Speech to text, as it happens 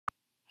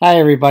Hi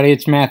everybody,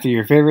 it's Matthew,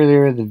 your favorite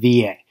leader of the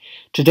VA.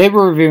 Today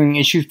we're reviewing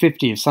issue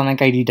 50 of Sonic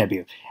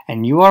IDW,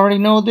 and you already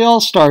know the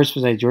all-stars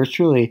besides yours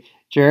truly: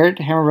 Jared,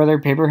 Hammer Brother,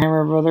 Paper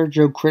Hammer Brother,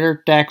 Joe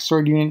Critter, Dax,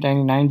 Sword Unit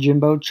 99,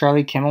 Jimbo,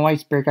 Charlie, Camel White,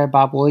 Spirit Guy,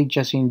 Bob, Willie,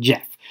 Jesse, and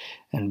Jeff.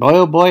 And boy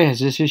oh boy has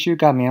this issue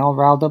got me all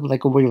riled up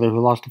like a wiggler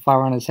who lost a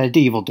flower on his head to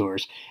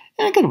evildoers.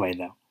 In a good way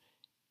though.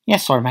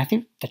 Yes, Lord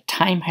Matthew, the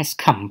time has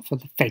come for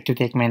the fate of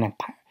the Eggman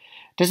Empire.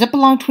 Does it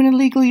belong to an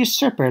illegal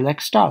usurper like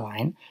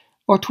Starline,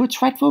 or to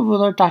its rightful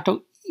ruler, Dr.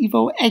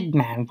 Evo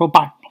Eggman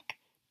Robotnik?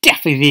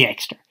 Definitely the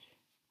Eggster.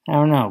 I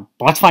don't know,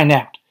 but let's find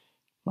out.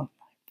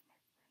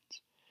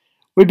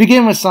 We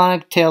begin with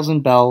Sonic, Tails,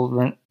 and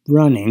Bell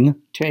running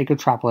to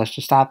Eggotropolis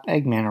to stop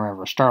Eggman or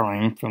ever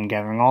Starling from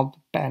gathering all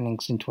the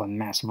bandits into a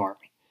massive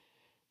army.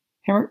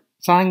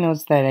 Sonic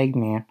notes that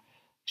Eggman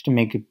is to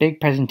make a big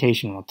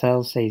presentation, while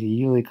Tails says he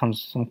usually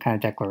comes to some kind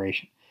of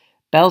declaration.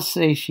 Bell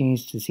says she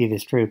needs to see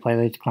this through,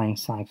 politely declining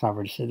Sonic's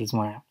offer to sit this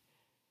one out.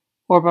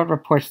 Orbot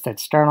reports that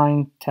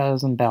Starline,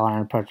 Tails, and Bell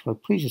are approached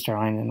with pleasure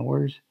Starline and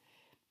orders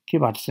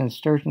Cubot to send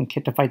Sturge and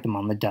Kit to fight them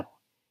on the double.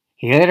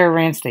 He later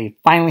rants that he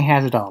finally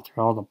has it all.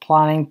 Through all the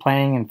plotting,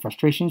 planning, and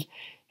frustrations,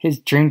 his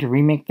dream to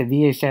remake the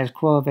VA status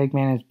quo of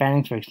Eggman and his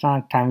bandits for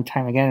Sonic time and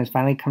time again has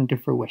finally come to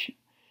fruition.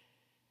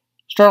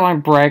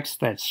 Starline brags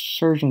that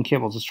Surge and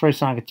Kit will destroy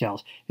Sonic and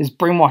Tails. His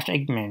brainwashed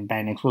Eggman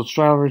bandits will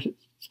destroy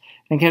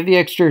and get the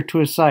Eggster to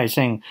his side,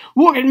 saying,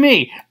 "Look at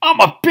me! I'm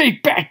a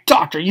big bad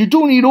doctor! You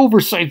don't need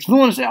oversights,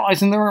 villainous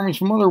allies and their armies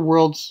from other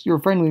worlds you're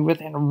friendly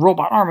with, and a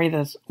robot army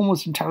that's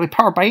almost entirely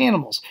powered by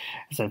animals,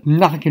 as if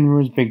nothing can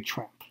ruin his big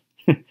trap."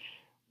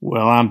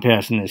 Well, I'm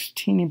passing this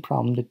teeny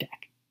problem to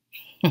Dak.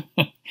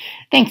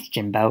 Thanks,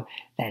 Jimbo.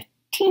 That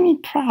teeny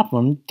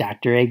problem,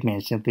 Dr.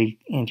 Eggman simply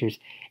answers,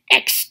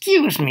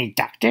 "Excuse me,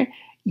 Doctor,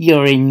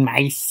 you're in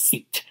my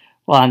seat,"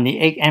 while I'm the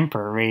Egg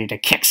Emperor ready to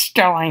kick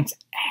Starline's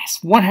ass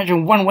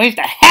 101 ways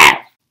to hell!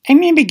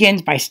 Eggman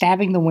begins by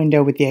stabbing the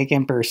window with the Egg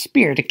Emperor's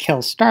spear to kill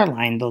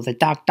Starline, though the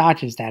Doc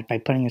dodges that by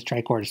putting his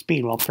tricorder to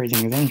speed while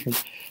praising his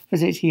entrance, for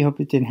he hoped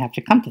it didn't have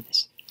to come to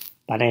this.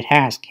 But it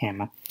has,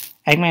 Gamma.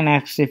 Eggman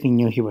asks if he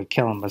knew he would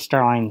kill him, but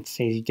Starline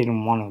says he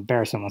didn't want to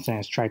embarrass him while sending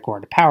his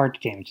tricorder to power to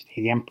damage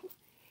the Egg Emperor.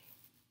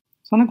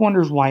 Sonic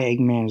wonders why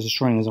Eggman is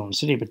destroying his own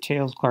city, but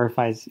Tails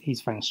clarifies he's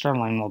fighting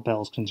Starline while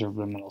Bell's concerned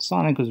with Metal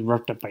Sonic, who's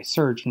roughed up by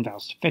Surge and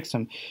vows to fix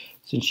him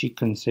since she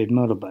couldn't save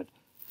Motobud.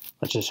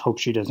 Let's just hope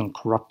she doesn't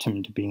corrupt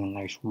him to being a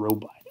nice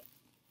robot.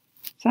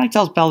 Sonic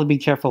tells Bell to be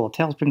careful, while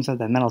Tails brings out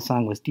that Metal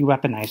Sonic was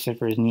de-weaponized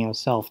after his Neo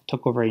self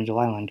took over Angel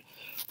Island,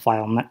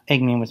 while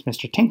Eggman was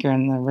Mr. Tinker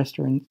and the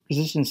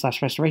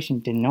Resistance/Restoration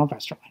didn't know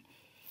about Starline.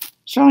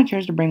 Starline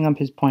tries to bring up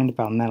his point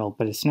about Metal,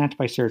 but is snapped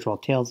by Surge while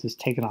Tails is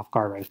taken off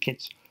guard by his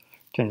kids.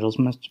 Tendrils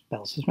must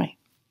Bell's his mate.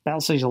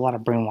 Bell sees a lot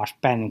of brainwashed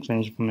bandits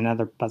ranging from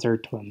another buzzer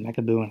to a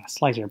Megaboo and a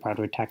Slicer about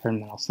to attack her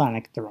and Metal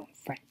Sonic, their own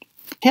friend.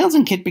 Tails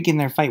and Kit begin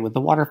their fight with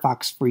the Water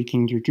Fox freak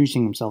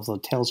introducing himself, though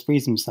Tails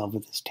frees himself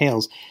with his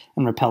tails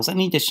and repels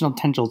any additional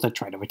tendrils that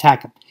try to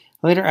attack him.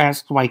 Later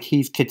asks why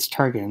he's Kit's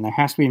target, and there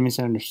has to be a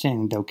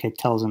misunderstanding, though Kit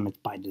tells him it's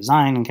by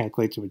design and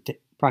calculates it would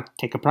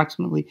take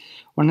approximately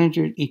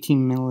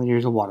 118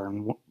 milliliters of water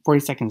and 40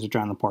 seconds to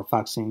drown the poor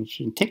fox, saying it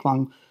shouldn't take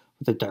long,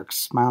 with a dark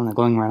smile and a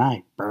glowing red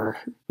eye. Brr.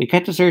 We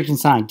cut to Surge and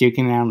Sonic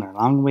duking it out in their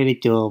long-awaited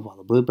duel, while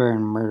the Bluebear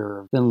and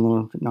murderer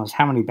villain knows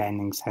how many bad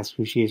things asks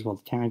who she is, while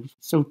the tank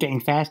so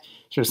dang fast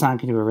shows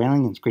Sonic into a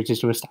railing and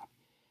screeches to a stop.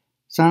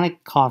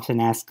 Sonic coughs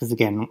and asks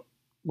again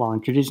while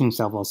introducing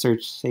himself, while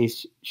Surge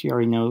says she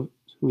already knows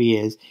who he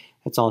is.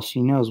 That's all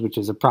she knows, which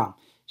is a problem.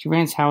 She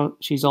rants how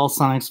she's all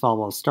Sonic's fault,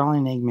 while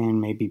Starline and Eggman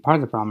may be part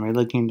of the problem, or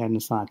looking down to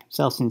Sonic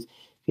himself, since if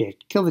he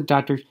had killed the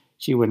doctor,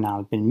 she would not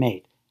have been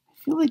made.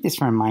 I feel like this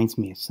reminds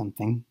me of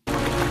something.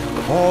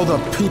 All the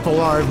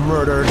people I've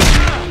murdered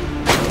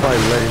by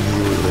letting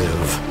you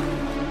live.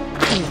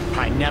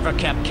 I never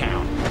kept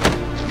count.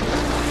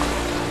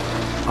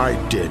 I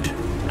did.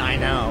 I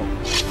know.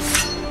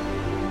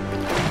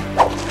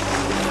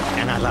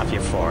 And I love you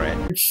for it.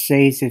 Surge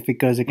says if it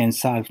goes against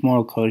Sonic's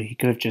moral code, he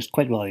could have just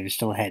quit while he was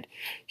still ahead.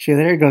 She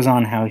later goes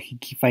on how he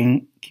keeps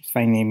fighting the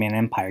Eggman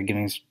Empire,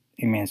 giving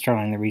Eggman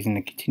Starline the reason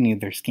to continue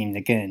their schemes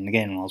again and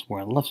again while his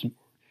world loves him.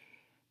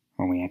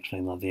 Or we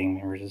actually love the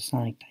Eggman vs.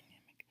 Sonic dynamic.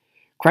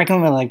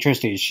 Crackling with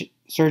electricity,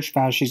 Surge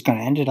vows she's going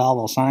to end it all,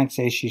 while Sonic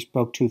says she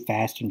spoke too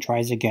fast and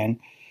tries again,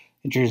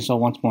 introduces herself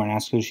once more and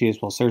asks who she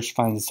is, while Surge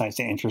finally decides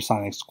to answer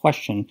Sonic's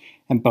question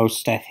and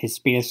boasts that his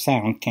speed of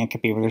sound can't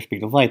compete with her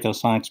speed of light, though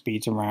Sonic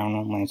speeds around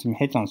and lands some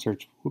hits on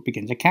Surge, who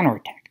begins a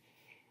counterattack.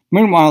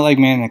 Meanwhile,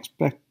 Eggman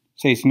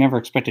says he never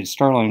expected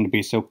Starline to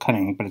be so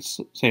cunning, but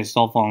says it's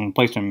all falling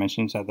placement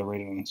missions at the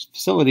rate of his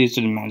facilities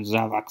to demand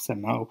Zavok's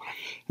MO.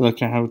 He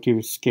looked at how to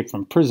escape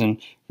from prison,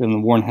 and the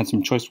warden had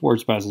some choice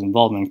words about his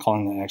involvement,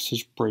 calling that act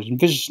his brazen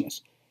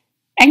viciousness.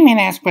 Eggman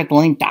asks where the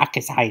link Doc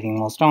is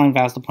hiding, while Starline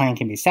vows the plan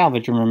can be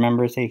salvaged and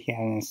remembers that he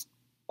had in his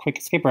quick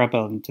escape route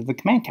built into the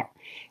command tower.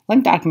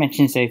 Doc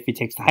mentions that if he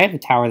takes the height of the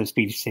tower, the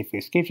speed he safely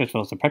escapes, as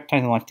well as the prep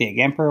time to launch the Egg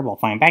Emperor while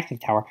flying back to the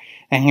tower,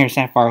 and he's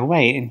that far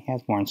away, and he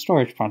has more in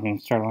storage, prompting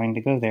Starline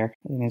to go there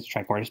in his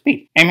tricorder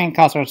speed. Eggman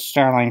calls out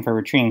Starline for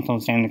retreating until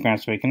he's standing on the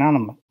ground so he can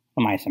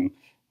anonymize him.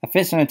 A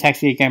fist and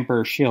attacks the Egg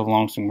Emperor's shield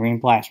along some green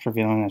blast,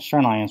 revealing that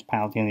Starline is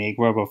piloting the Egg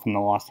Robo from the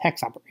Lost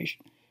Hex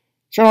operation.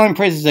 Starline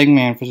praises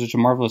Eggman for such a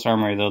marvelous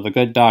armory, though the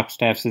good Doc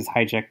staffs his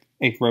hijacked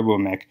Egg Robo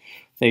mech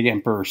with the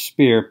Emperor's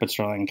spear, but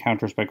Starline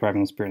counters by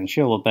grabbing the spear and the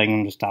shield while begging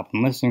him to stop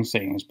enlisting,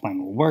 saying his plan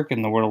will work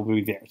and the world will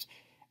be theirs.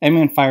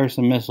 Eggman fires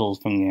some missiles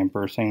from the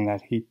Emperor, saying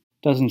that he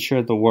doesn't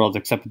share the world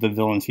except with the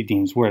villains he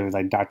deems worthy,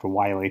 like Dr.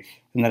 Wily,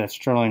 and that if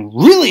Starline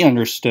really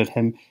understood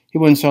him, he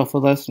wouldn't suffer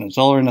less, and it's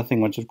all or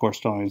nothing, which of course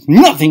Starline is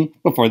nothing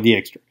before the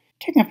extra.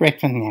 Taking a break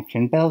from the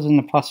action, Belle's in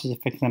the process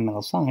of fixing a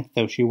Metal Sonic,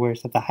 though she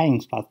worries that the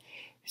hiding spot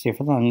stay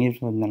for long.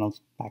 Even with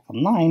Metal's back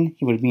online,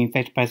 he would be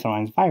infected by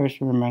Starline's virus,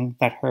 remembering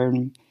that her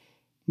and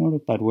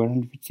Motobud were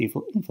under its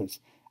evil influence.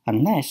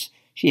 Unless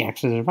she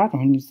acts as a router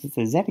and uses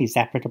the Zeti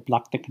Zapper to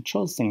block the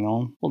control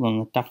signal, hold on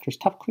the Doctor's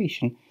top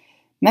creation.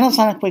 Metal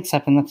Sonic wakes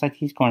up and looks like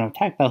he's going to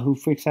attack Belle, who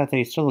freaks out that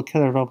he's still a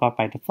killer robot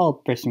by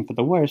default, bracing for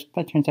the worst,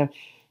 but turns out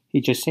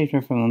he just saved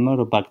her from the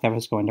Motobug that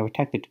was going to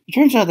attack it. It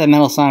turns out that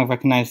Metal Sonic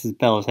recognizes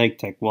Belle as Egg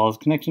Tech, while his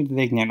connection to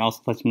the Eggman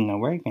also lets him know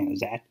where Eggman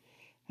is at.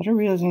 After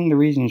realizing the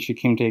reason she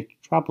came to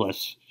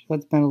Metropolis, she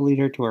lets Metal lead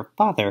her to her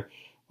father,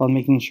 while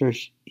making sure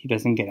he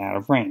doesn't get out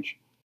of range.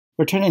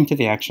 Returning to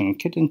the action,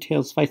 Kid and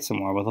Tails fight some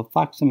more, while the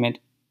Fox Emmett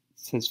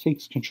says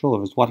fakes control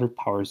of his water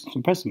powers and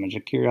suppresses much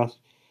of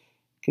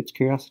Kid's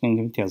curiosity and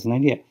giving Tails an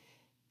idea.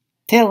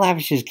 Tail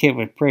lavishes Kid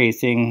with praise,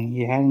 saying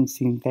he hadn't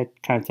seen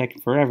that kind of tech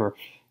in forever.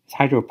 His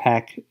Hydro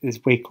Pack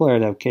is way cooler,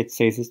 though Kid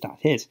says it's not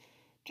his.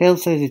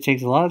 Tails says it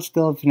takes a lot of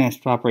skill and finesse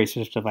to operate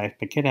such a device,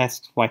 but Kid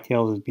asks why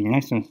Tails is being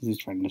nice to him since he's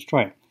trying to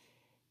destroy him.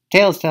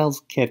 Tails tells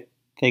Kid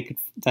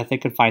that they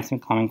could find some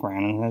common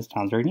ground and that his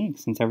towns are unique,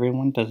 since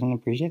everyone doesn't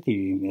appreciate the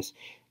uniqueness.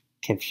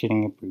 Kid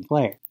shitting a brute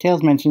player.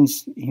 Tails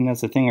mentions he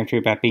knows a thing or two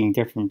about being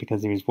different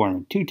because he was born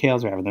with two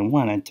tails rather than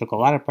one, and it took a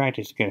lot of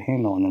practice to get a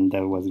handle on them,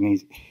 though it wasn't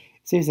easy. It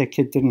seems that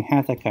Kid didn't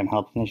have that kind of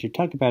help, and they should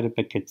talk about it,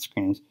 but Kid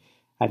screams,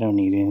 "I don't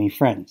need any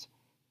friends."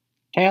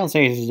 Tails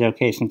says it's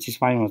okay since he's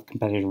fighting with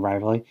competitive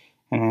rivalry,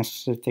 and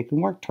asks if they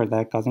can work toward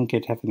that, causing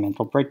Kid to have a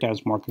mental breakdown,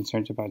 more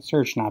concerns about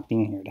Surge not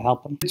being here to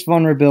help him. Its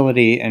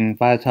vulnerability and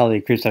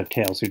vitality creeps up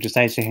Tails, who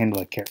decides to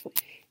handle it carefully.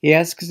 He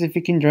asks if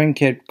he can join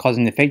Kid,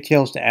 causing the fake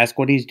Tails to ask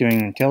what he's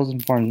doing, and Tails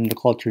informs him to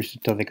call truce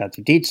until they got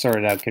the deeds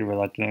sorted out. Kid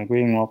reluctantly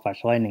agreeing while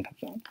Flash Lightning comes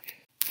on.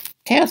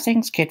 Tails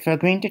thanks Kid for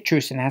agreeing to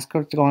truce and asks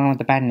what's going on with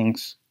the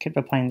bandings. Kid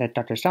replying that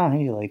Dr.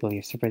 Stalin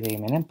illegally separated the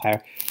Eggman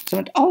Empire,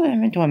 summoned all of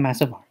them into a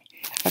massive army.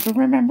 After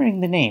remembering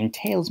the name,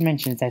 Tails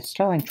mentions that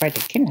Starline tried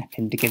to kidnap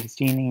him to get his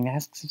DNA and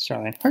asks if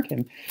Starline hurt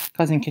him,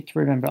 causing Kid to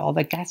remember all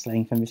the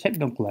gaslighting from his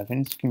hypno glove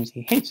and screams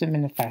he hates him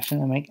in a fashion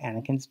that make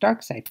Anakin's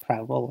dark side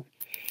proud while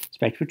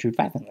Spectre retreat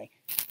violently.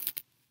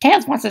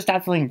 Tails wants to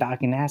stop feeling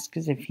Doc and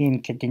asks if he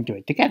and Kid didn't do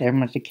it together,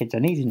 much to Kid's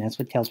uneasiness,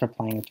 with Tails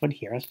replying it's what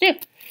heroes do.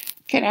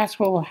 Kid asks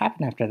what will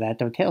happen after that,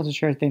 though Tails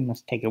assures they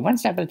must take it one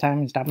step at a time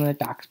and stop when the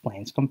Doc's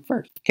plans come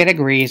first. Kid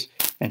agrees,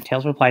 and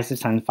Tails replies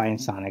it's time to fight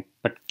Sonic,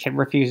 but Kid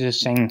refuses,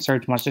 saying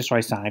Surge must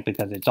destroy Sonic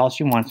because it's all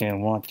she wants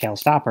and won't let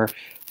Tails stop her,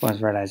 while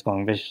his red eyes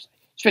glowing viciously.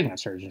 Speaking of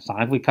Surge and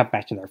Sonic, we cut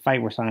back to their fight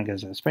where Sonic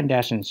is a sprint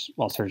dash and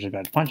while Surge is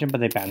about to punch him,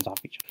 but they bounce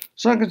off each other.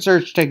 Sonic and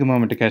Surge take a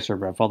moment to catch their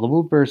breath, while the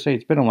Whoopers say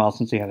it's been a while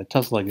since they had a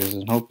tussle like this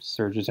and hope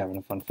Surge is having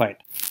a fun fight.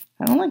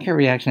 I don't like your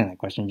reaction to that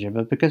question, Jim,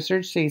 but because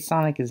Surge says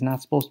Sonic is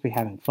not supposed to be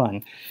having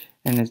fun,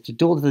 and it's a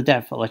duel to the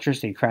death,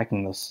 electricity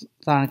cracking those.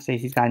 Sonic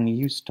says he's gotten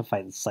used to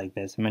fights like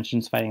this, and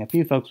mentions fighting a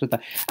few folks with the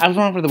 "I was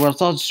wrong for the world,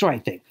 so I'll destroy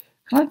thing."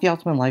 Kind of like the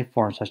ultimate life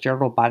form, such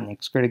Gerald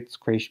Robotnik's critics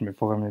creation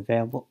before him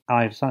available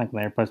ally of Sonic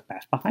later puts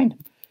past behind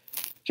him.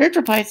 Surge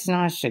replies it's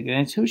not a chick, and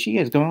it's who she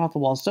is, going off the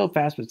wall so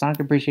fast with Sonic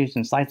appreciates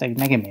and slides like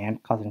Mega Man,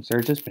 causing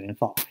Surge to spin and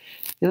fall.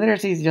 He later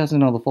says he doesn't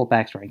know the full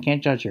backstory and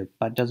can't judge her,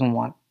 but doesn't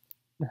want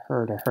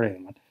her to hurt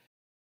anyone.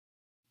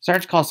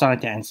 Surge calls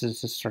Sonic to end this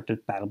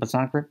destructive battle, but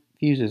Sonic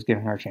refuses,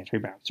 giving her a chance to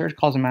rebound. Surge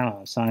calls him out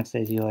on it. Sonic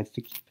says he likes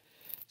to keep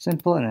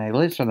simple and he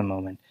lives for the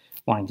moment,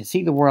 wanting to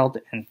see the world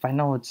and find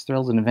all its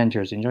thrills and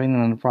adventures, enjoying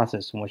them in the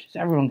process, and wishes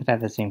everyone could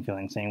have the same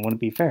feeling, saying it wouldn't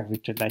be fair if we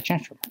took that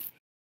chance from her.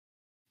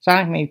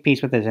 Sonic made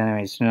peace with his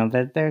enemies to know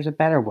that there's a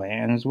better way,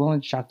 and is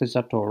willing to chalk this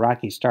up to a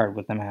rocky start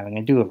with them having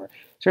a do-over.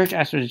 Surge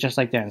asks her just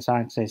like that, and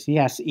Sonic says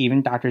yes,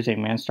 even Dr.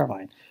 Eggman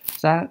Starline.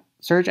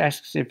 Surge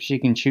asks if she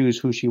can choose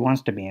who she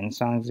wants to be, and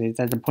Sonic says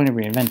that's the point of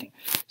reinventing.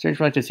 Surge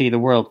would like to see the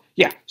world.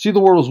 Yeah, see the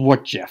world as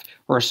what, Jeff?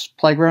 Or a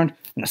playground?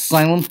 An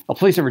asylum? A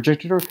place that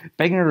rejected her?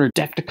 Begging her to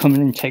death to come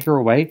in and take her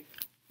away?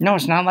 No,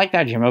 it's not like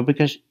that, Jimbo,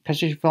 because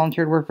she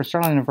volunteered to work for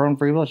Starline of her own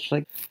free will. She's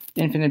like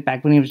Infinite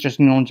back when he was just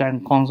an old Jack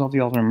and calling himself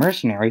the ultimate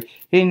mercenary.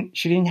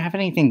 She didn't have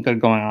anything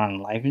good going on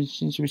in life, and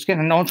she was scared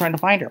of no one trying to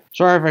find her.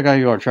 Sorry if I got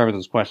you all trouble with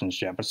those questions,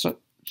 Jeff, but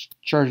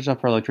charges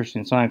up her electricity,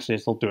 and Sonic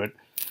says they'll do it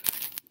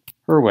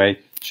her way,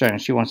 showing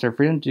she wants her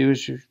freedom to do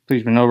as she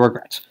please with no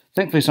regrets.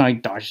 Thankfully,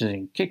 Sonic dodges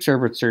and kicks her,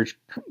 but Surge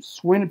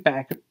swings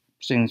back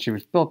saying that she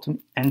was built to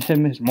end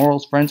him, his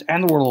morals, friends,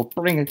 and the world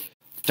will bring it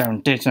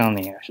down, dancing on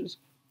the ashes.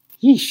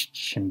 Yeesh,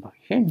 Jimbo,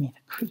 you're giving me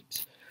the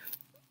creeps.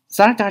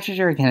 Sonic touches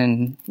her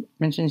again and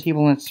mentions he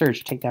will let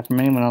Surge take that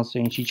from anyone else,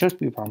 saying she chose to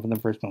be a problem from the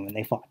first moment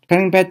they fought.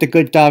 Cutting back to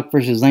good Doc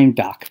versus lame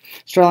Doc,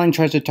 Starling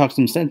tries to talk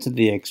some sense into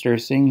the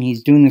Eggster, saying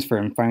he's doing this for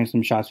him, firing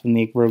some shots from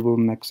the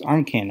Robomech's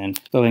arm cannon,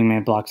 though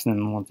Eggman blocks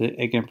them with the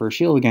Egg Emperor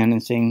shield again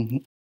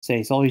and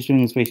says all he's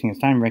doing is wasting his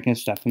time wrecking his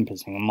stuff and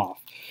pissing him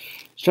off.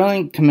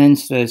 Starling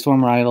comments that his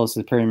former idol is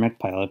the superior mech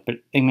pilot, but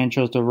Eggman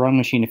chose the wrong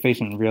machine to face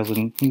him and reveals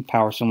a new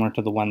power similar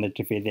to the one that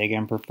defeated the Egg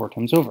Emperor 4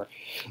 times over,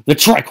 the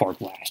Tricord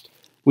Blast.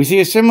 We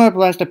see a similar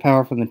blast of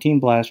power from the Team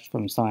Blast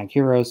from Sonic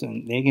Heroes,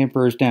 and the Egg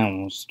Emperor is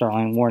down, with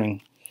Starling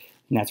warning,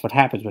 and that's what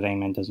happens when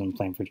Eggman doesn't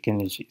plan for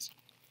contingencies.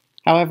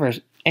 However,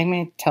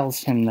 Eggman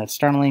tells him that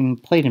Starling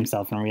played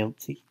himself in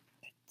reality.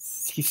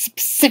 He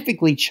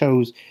specifically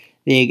chose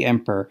the Egg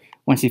Emperor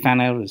once he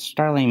found out it was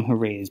Starling who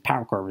raided his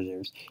Power Core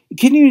reserves. He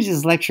continues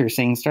his lecture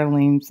saying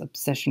Starling's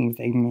obsession with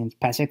Eggman's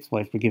past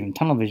exploits would give him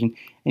tunnel vision,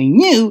 and he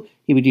knew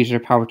he would use her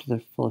power to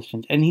the fullest,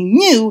 and he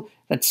knew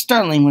that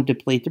Starling would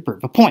deplete to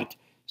prove a point.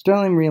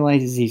 Starling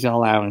realizes he's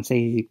all out and says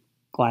he's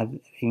glad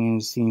that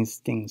Eggman sees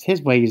things his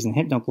way using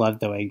Hypno Glove,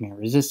 though Eggman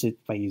resisted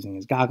by using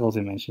his goggles,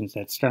 and mentions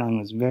that Starling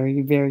was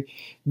very, very,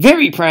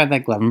 very proud of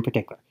that glove in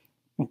particular.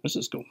 This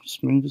is going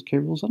smooth as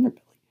Cable's underbelly.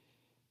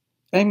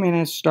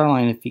 Eggman asks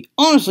Starling if he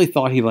honestly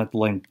thought he let the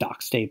lame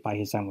Doc stay by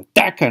his side with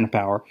that kind of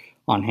power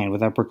on hand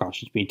without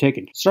precautions being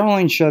taken.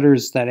 Starling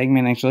shudders that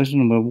Eggman actually listened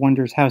to him, but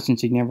wonders how,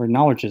 since he never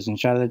acknowledges and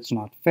shouted it's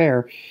not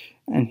fair,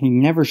 and he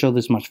never showed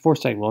this much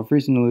foresight. Well, if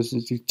reason to lose,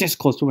 he's just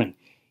close to winning.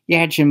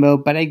 Yeah, Jimbo,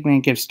 but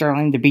Eggman gives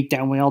Starling the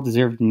beatdown we all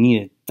deserved and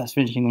needed, thus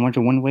finishing the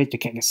 1-1 ways to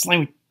kick a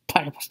slimy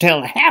platypus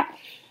tail to hell.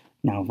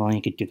 Now, if only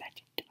he could do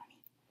that.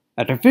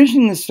 After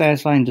finishing this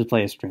satisfying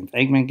display of strength,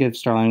 Eggman gives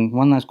Starling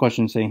one last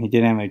question, saying he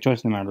didn't have any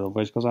choice in the matter. The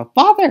voice goes off,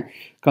 "Father!"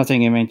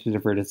 causing Eggman to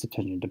divert his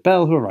attention to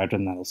Belle, who arrived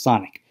with Metal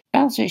Sonic.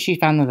 Belle says she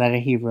found the letter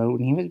he wrote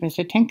when he was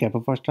Mr. Tinker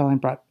before Starling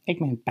brought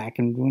Eggman back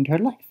and ruined her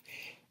life.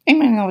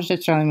 Eggman knows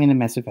that Starling made a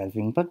mess of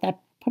everything, but that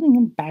putting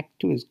him back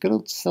to his good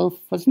old self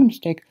wasn't a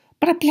mistake,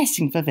 but a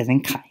blessing for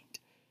kind.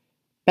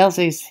 Belle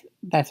says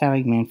that's how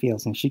Eggman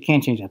feels, and she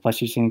can't change that. Plus,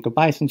 she's saying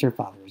goodbye since her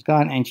father is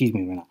gone, and she's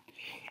moving on.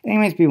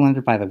 Eggman's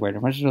bewildered by the word,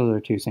 and rushes over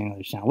to saying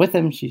that she's not with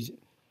him. She's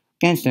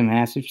against him and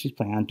asks if she's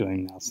planning on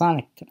doing Metal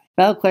Sonic tonight.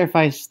 Belle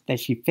clarifies that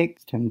she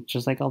fixed him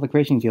just like all the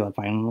creations he left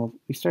behind. Well,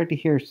 we start to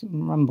hear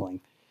some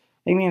rumbling.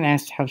 Eggman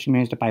asks how she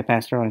managed to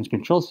bypass Starling's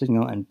control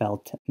signal, and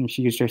Belle tells him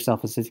she used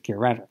herself as a secure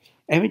router.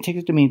 Eggman takes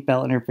her to meet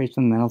Belle and interface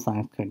with Metal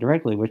Sonic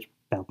directly, which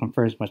Belle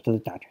confirms, much to the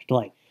Doctor's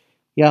delight.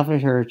 He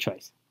offers her a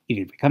choice: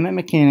 either become a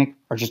mechanic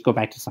or just go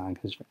back to Sonic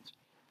and his friends.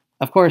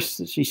 Of course,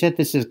 she said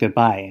this is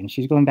goodbye, and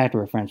she's going back to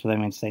her friends, with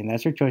Eggman saying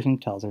that's her choice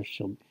and tells her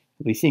she'll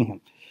be seeing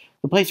him.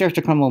 The place starts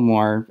to crumble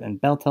more,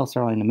 and Belle tells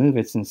Starling to move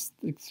it since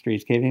the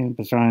street's caving in,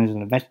 but Starling is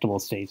in a vegetable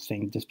state,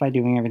 saying despite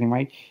doing everything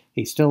right,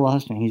 he's still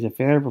lost and he's a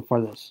failure before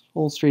this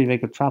whole street of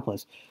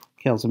Ecotropolis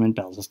kills him and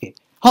Belle's escape.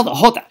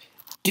 Hold on!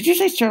 Did you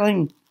say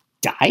Starling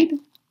died?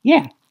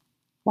 Yeah.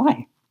 Why?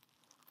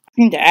 I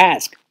mean to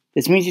ask.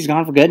 This means he's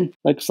gone for good?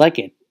 Looks like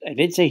it. I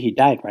did say he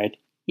died, right?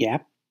 Yeah.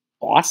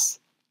 Boss?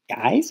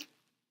 Guys?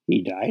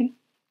 He died?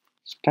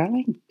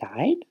 Starling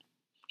died?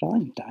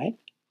 Starling died?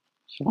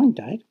 Starling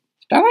died?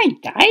 Starling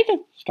died?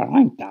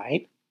 Starling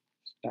died?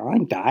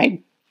 Starling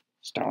died?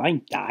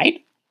 Starling died?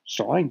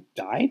 Starling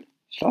died?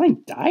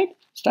 Starling died?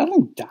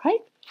 Starling died?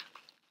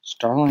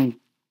 Starling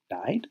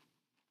died?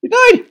 He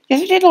died!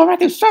 Yes, he did, Lord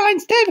Matthew.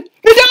 Starling's dead!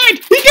 He died!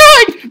 He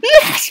died!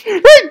 Yes! He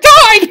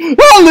died!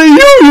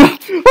 Hallelujah!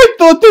 I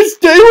thought this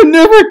day would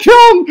never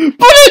come,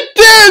 but it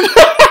did!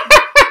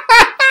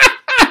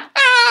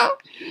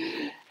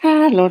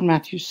 Lord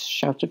Matthew's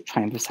shouts of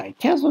triumph aside,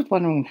 Tails was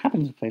wondering what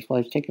happened to the place while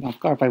he was taken off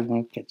guard by one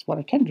of Kit's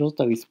water tendrils,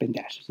 though he spin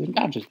dashes and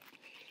dodges them.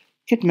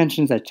 Kit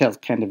mentions that Tails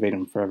can't evade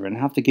him forever and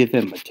have to give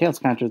in, but Tails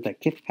counters that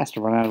Kit has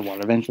to run out of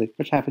water eventually,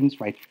 which happens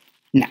right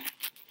now.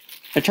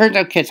 It turns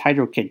out Kit's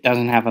Hydro Kit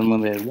doesn't have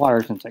unlimited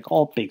water since, like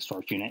all big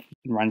storage unit,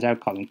 it runs out,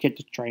 causing Kit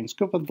to try and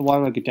scoop up the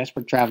water like a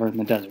desperate traveler in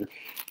the desert,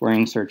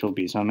 worrying Surge will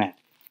be so mad.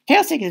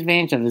 Tails takes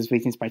advantage of this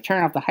weakness by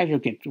turning off the Hydro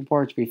Kit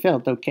before it's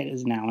refilled, though Kit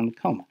is now in a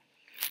coma.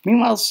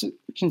 Meanwhile, Surge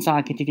and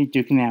Sonic continue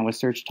duking it out with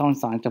Surge telling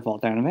Sonic to fall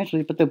down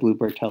eventually, but the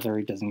Bluebird tells her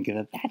he doesn't give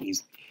up that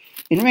easily.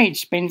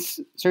 Enraged,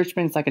 Surge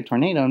spins like a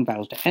tornado and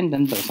vows to end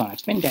them, though Sonic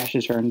spin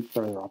dashes her and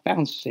throws her off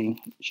balance, saying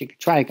she could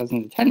try,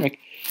 causing the Tenric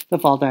to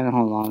fall down and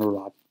hold on to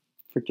Rob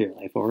for dear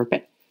life over a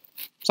bit.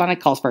 Sonic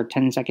calls for a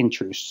 10-second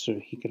truce so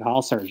he could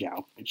haul Surge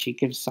out, but she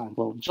gives Sonic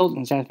a little jolt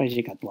and satisfies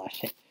she got the last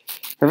hit.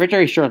 Her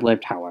victory is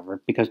short-lived,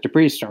 however, because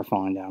debris start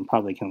falling down,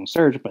 probably killing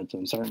Surge, but it's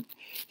uncertain.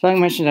 Sonic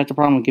mentions that's the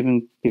problem with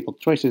giving people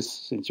choices,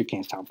 since you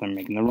can't stop them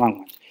making the wrong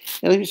ones.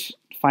 It leaves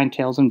to find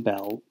Tails and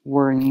Belle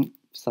worrying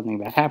something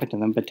bad happened to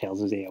them, but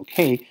Tails is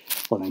A-okay,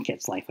 floating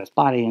Kit's lifeless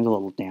body and a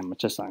little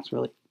damage to Sonic's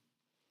relief.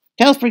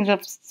 Tails brings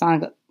up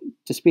Sonic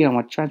to speed on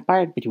what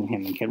transpired between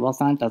him and Kid, while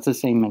Sonic does the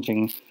same,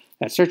 mentioning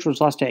that Surge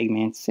was lost to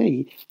Eggman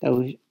City,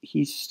 though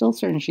he's still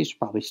certain she's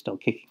probably still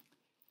kicking.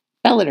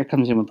 Belle later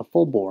comes in with a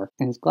full bore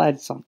and is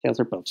glad Sonic and Tails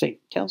are both safe.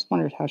 Tails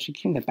wonders how she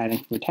came to batting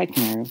for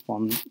protecting her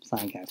while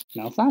Sonic asks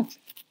Mel Sonic's.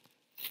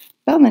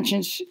 Belle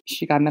mentions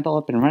she got Metal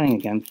up and running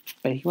again,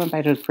 but he went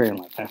back to his prayer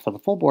life. After the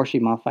full bore, she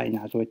modified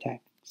not to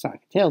attack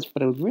Sonic and Tails,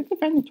 but it was really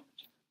friendly towards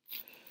her.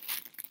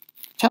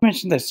 Tails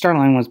mentioned that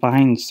Starline was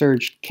behind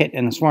Surge, Kit,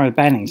 and a swarm of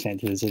battlings head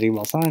to the city,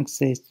 while Sonic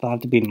says they'll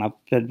have to beat him up,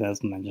 but Belle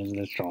mentions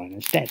that Starline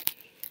is dead.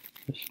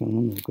 This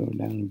one will go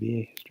down in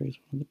VA history as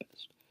one of the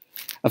best.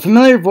 A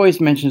familiar voice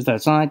mentions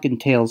that Sonic and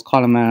Tails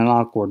caught him at an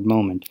awkward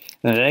moment,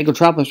 and that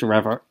Eggotropolis, or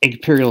rather,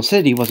 Imperial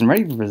City, wasn't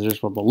ready for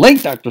visitors, while the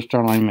late Dr.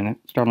 Starline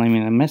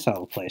made a mess out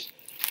of the place.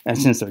 And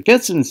since they're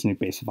guests in this new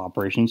base of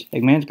operations,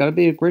 Eggman's got to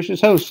be a gracious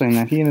host, saying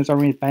that he and his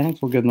army of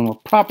bandits will give them a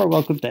proper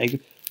welcome to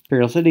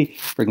Imperial City,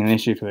 bringing the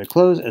issue to a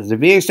close as the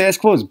VA status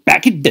quo is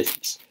back in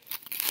business.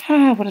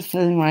 What a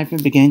feeling when I've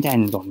been beginning to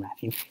end on,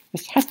 Matthew.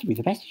 This has to be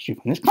the best issue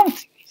in this comic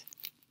series.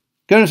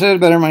 Couldn't have said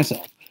it better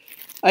myself.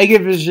 I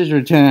give this issue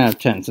a 10 out of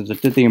 10 since it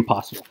did the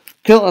impossible.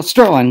 Kill off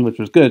Starline, which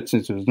was good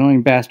since it was an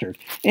annoying bastard,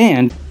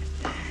 and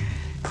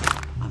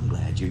I'm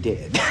glad you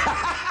did.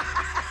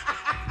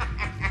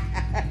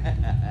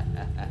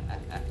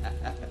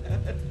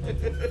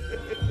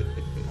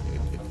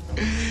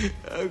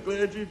 I'm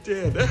glad you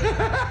did.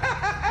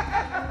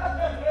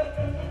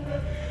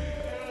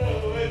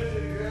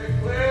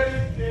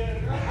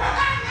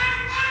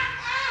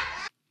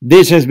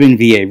 this has been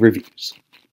VA Reviews.